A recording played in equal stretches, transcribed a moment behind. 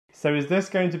So is this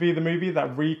going to be the movie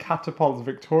that re-catapults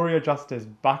Victoria Justice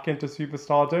back into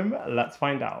superstardom? Let's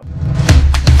find out.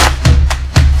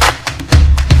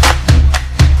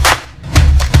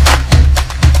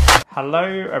 Hello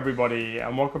everybody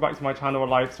and welcome back to my channel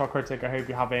Lifestyle Critic. I hope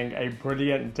you're having a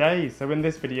brilliant day. So in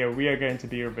this video we are going to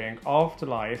be reviewing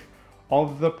Afterlife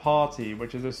of the Party,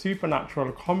 which is a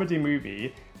supernatural comedy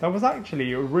movie that was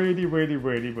actually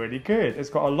really good. It's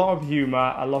got a lot of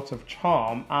humour, a lot of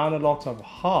charm and a lot of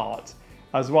heart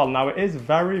as well. Now it is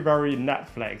very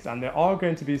Netflix and there are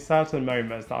going to be certain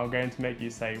moments that are going to make you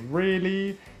say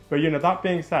really, but you know, that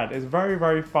being said, it's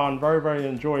very fun, very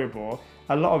enjoyable.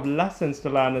 A lot of lessons to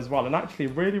learn as well, and actually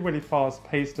really fast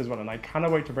paced as well, and I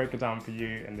cannot wait to break it down for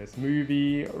you in this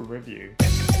movie review.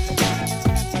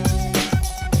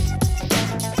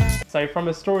 So from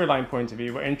a storyline point of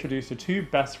view, we're introduced to two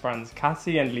best friends,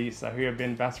 Cassie and Lisa, who have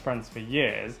been best friends for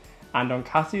years. And on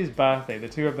Cassie's birthday, the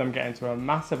two of them get into a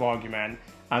massive argument,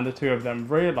 and the two of them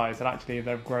realise that actually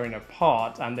they've grown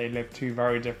apart and they live two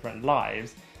very different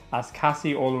lives, as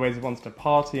Cassie always wants to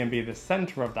party and be the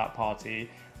centre of that party,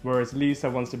 whereas Lisa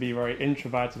wants to be very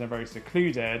introverted and very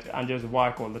secluded and just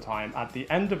work all the time. At the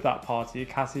end of that party,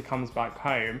 Cassie comes back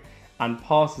home and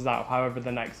passes out. However,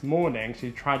 the next morning,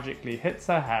 she tragically hits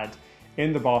her head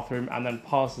in the bathroom and then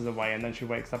passes away, and then she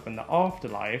wakes up in the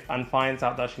afterlife and finds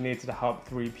out that she needs to help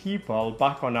three people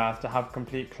back on Earth to have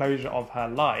complete closure of her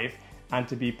life and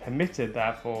to be permitted,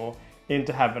 therefore,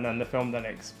 into heaven. And the film then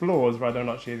explores whether or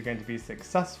not she is going to be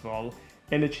successful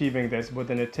in achieving this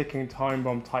within a ticking time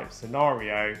bomb type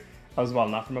scenario as well.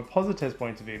 Now from a positive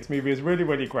point of view, this movie is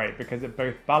really great because it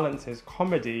both balances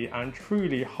comedy and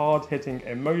truly hard-hitting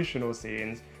emotional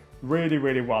scenes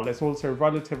really well. It's also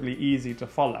relatively easy to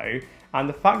follow, and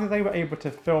the fact that they were able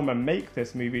to film and make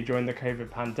this movie during the COVID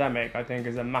pandemic I think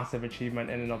is a massive achievement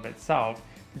in and of itself,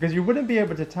 because you wouldn't be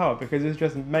able to tell because it's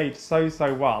just made so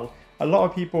well. A lot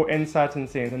of people in certain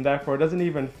scenes, and therefore it doesn't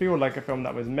even feel like a film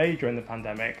that was made during the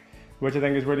pandemic, which I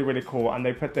think is really cool. And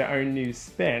they put their own new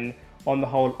spin on the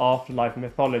whole afterlife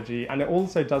mythology, and it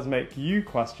also does make you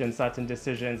question certain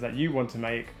decisions that you want to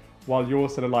make while you're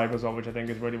still alive as well, which I think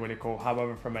is really cool.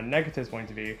 However, from a negative point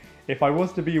of view, if I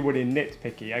was to be really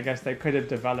nitpicky, I guess they could have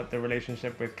developed the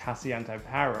relationship with Cassie and her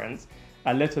parents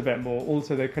a little bit more.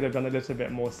 Also, they could have done a little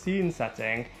bit more scene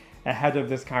setting ahead of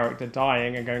this character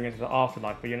dying and going into the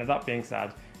afterlife. But you know, that being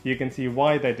said, you can see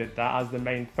why they did that, as the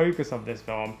main focus of this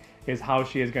film is how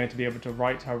she is going to be able to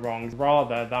right her wrongs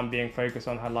rather than being focused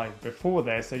on her life before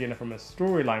this. So, you know, from a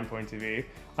storyline point of view,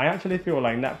 I actually feel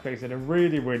like Netflix did a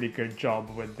really good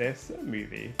job with this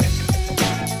movie.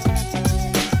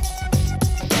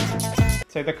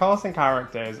 So the cast and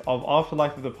characters of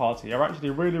Afterlife of the Party are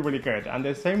actually really good, and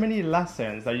there's so many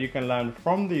lessons that you can learn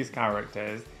from these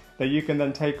characters that you can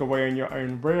then take away in your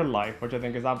own real life, which I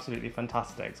think is absolutely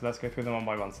fantastic. So let's go through them one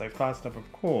by one. So first up,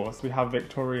 of course, we have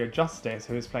Victoria Justice,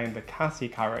 who is playing the Cassie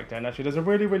character, and actually does a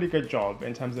really good job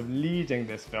in terms of leading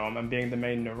this film and being the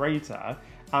main narrator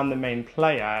and the main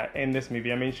player in this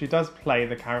movie. I mean, she does play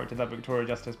the character that Victoria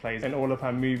Justice plays in all of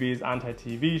her movies and her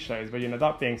TV shows, but you know,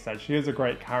 that being said, she is a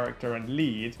great character and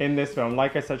lead in this film.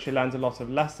 Like I said, she learns a lot of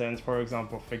lessons, for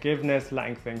example, forgiveness,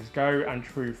 letting things go, and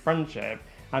true friendship.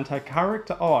 And her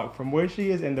character arc from where she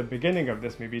is in the beginning of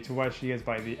this movie to where she is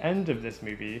by the end of this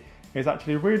movie is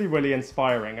actually really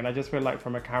inspiring. And I just feel like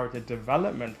from a character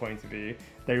development point of view,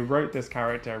 they wrote this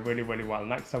character really well.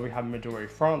 Next up we have Midori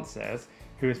Francis,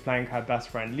 who is playing her best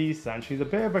friend Lisa, and she's a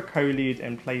bit of a co-lead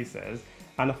in places,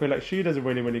 and I feel like she does a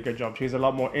really good job. She's a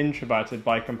lot more introverted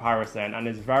by comparison and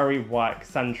is very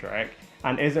work-centric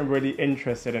and isn't really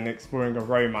interested in exploring a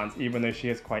romance, even though she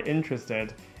is quite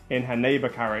interested in her neighbour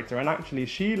character. And actually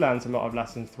she learns a lot of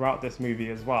lessons throughout this movie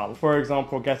as well. For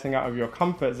example, getting out of your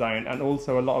comfort zone, and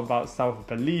also a lot about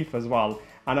self-belief as well.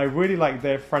 And I really like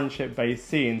their friendship-based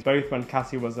scenes, both when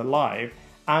Cassie was alive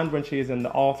and when she is in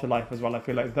the afterlife as well. I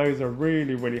feel like those are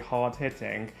really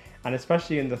hard-hitting, and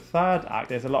especially in the third act,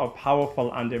 there's a lot of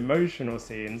powerful and emotional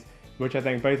scenes, which I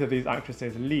think both of these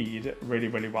actresses lead really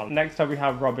well. Next up we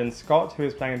have Robyn Scott, who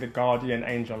is playing the guardian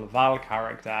angel Val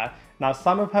character. Now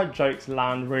some of her jokes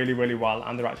land really well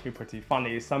and they're actually pretty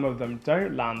funny. Some of them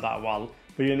don't land that well,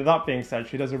 but you know, that being said,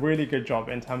 she does a really good job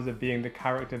in terms of being the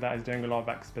character that is doing a lot of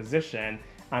exposition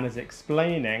and is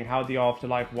explaining how the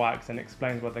afterlife works and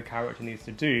explains what the character needs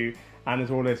to do, and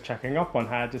is always checking up on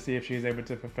her to see if she's able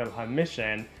to fulfill her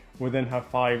mission within her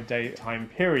 5-day time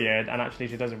period. And actually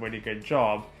she does a really good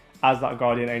job as that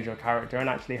guardian angel character, and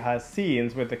actually her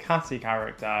scenes with the Cassie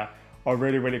character are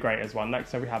really great as well.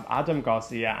 Next up we have Adam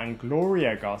Garcia and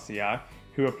Gloria Garcia,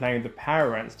 who are playing the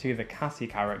parents to the Cassie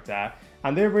character.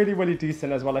 and they're really, really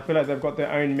decent as well. I feel like they've got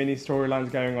their own mini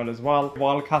storylines going on as well.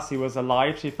 While Cassie was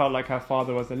alive, she felt like her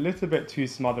father was a little bit too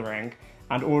smothering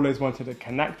and always wanted to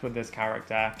connect with this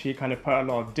character. She kind of put a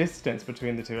lot of distance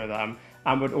between the two of them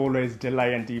and would always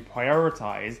delay and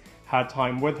deprioritize her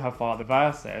time with her father,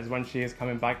 versus when she is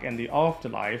coming back in the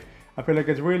afterlife, I feel like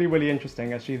it's really, really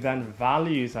interesting as she then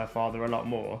values her father a lot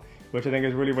more, which I think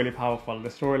is really, really powerful. The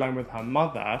storyline with her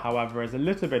mother, however, is a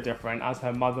little bit different, as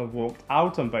her mother walked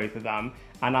out on both of them,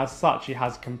 and as such, she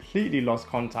has completely lost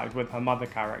contact with her mother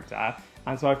character.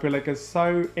 And so I feel like it's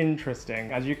so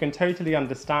interesting, as you can totally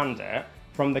understand it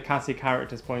from the Cassie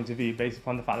character's point of view, based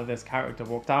upon the fact that this character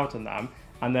walked out on them,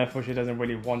 and therefore she doesn't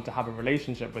really want to have a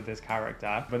relationship with this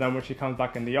character. But then when she comes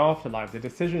back in the afterlife, the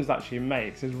decisions that she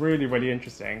makes is really, really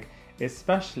interesting,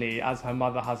 especially as her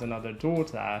mother has another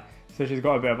daughter, so she's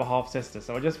got a bit of a half-sister.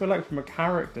 So I just feel like from a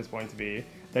character's point of view,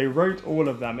 they wrote all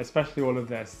of them, especially all of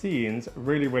their scenes,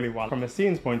 really, really well from a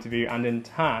scene's point of view, and in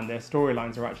turn, their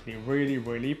storylines are actually really,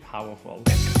 really powerful.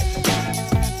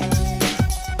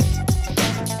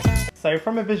 So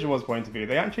from a visuals point of view,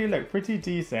 they actually look pretty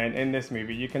decent in this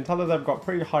movie. You can tell that they've got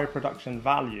pretty high production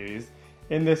values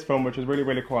in this film, which is really,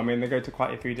 really cool. I mean, they go to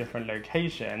quite a few different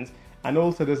locations, and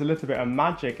also there's a little bit of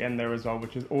magic in there as well,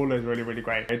 which is always really, really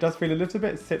great. It does feel a little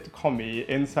bit sitcom-y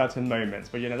in certain moments,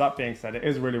 but you know, that being said, it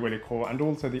is really, really cool. And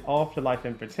also the afterlife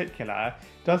in particular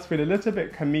does feel a little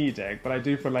bit comedic, but I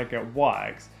do feel like it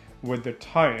works with the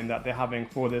tone that they're having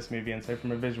for this movie. And so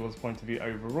from a visuals point of view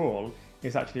overall,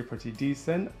 it's actually pretty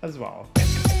decent as well.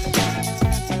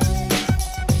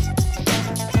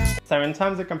 So in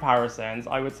terms of comparisons,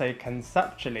 I would say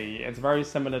conceptually, it's very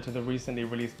similar to the recently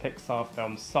released Pixar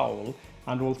film Soul,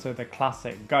 and also the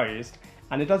classic Ghost,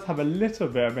 and it does have a little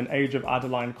bit of an Age of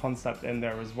Adeline concept in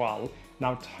there as well.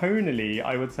 Now tonally,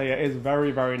 I would say it is very,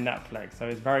 very Netflix, so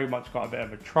it's very much got a bit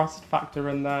of a trust factor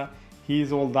in there.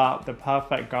 He's all that, the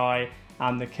perfect guy,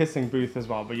 and the kissing booth as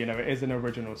well, but you know, it is an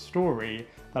original story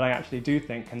that I actually do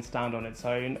think can stand on its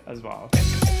own as well.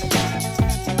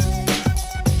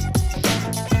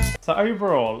 So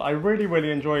overall, I really,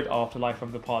 really enjoyed Afterlife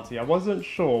of the Party. I wasn't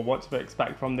sure what to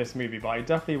expect from this movie, but I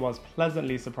definitely was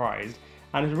pleasantly surprised.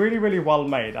 And it's really, really well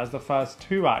made, as the first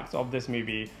two acts of this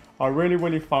movie are really,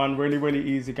 really fun, really, really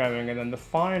easygoing, and then the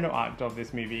final act of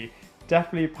this movie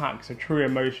definitely packs a true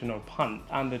emotional punch.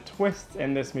 And the twists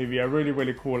in this movie are really,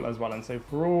 really cool as well. And so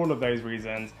for all of those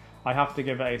reasons, I have to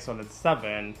give it a solid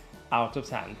 7 out of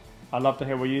 10. I'd love to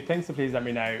hear what you think, so please let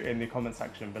me know in the comment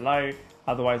section below.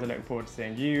 Otherwise, I look forward to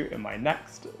seeing you in my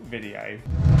next video.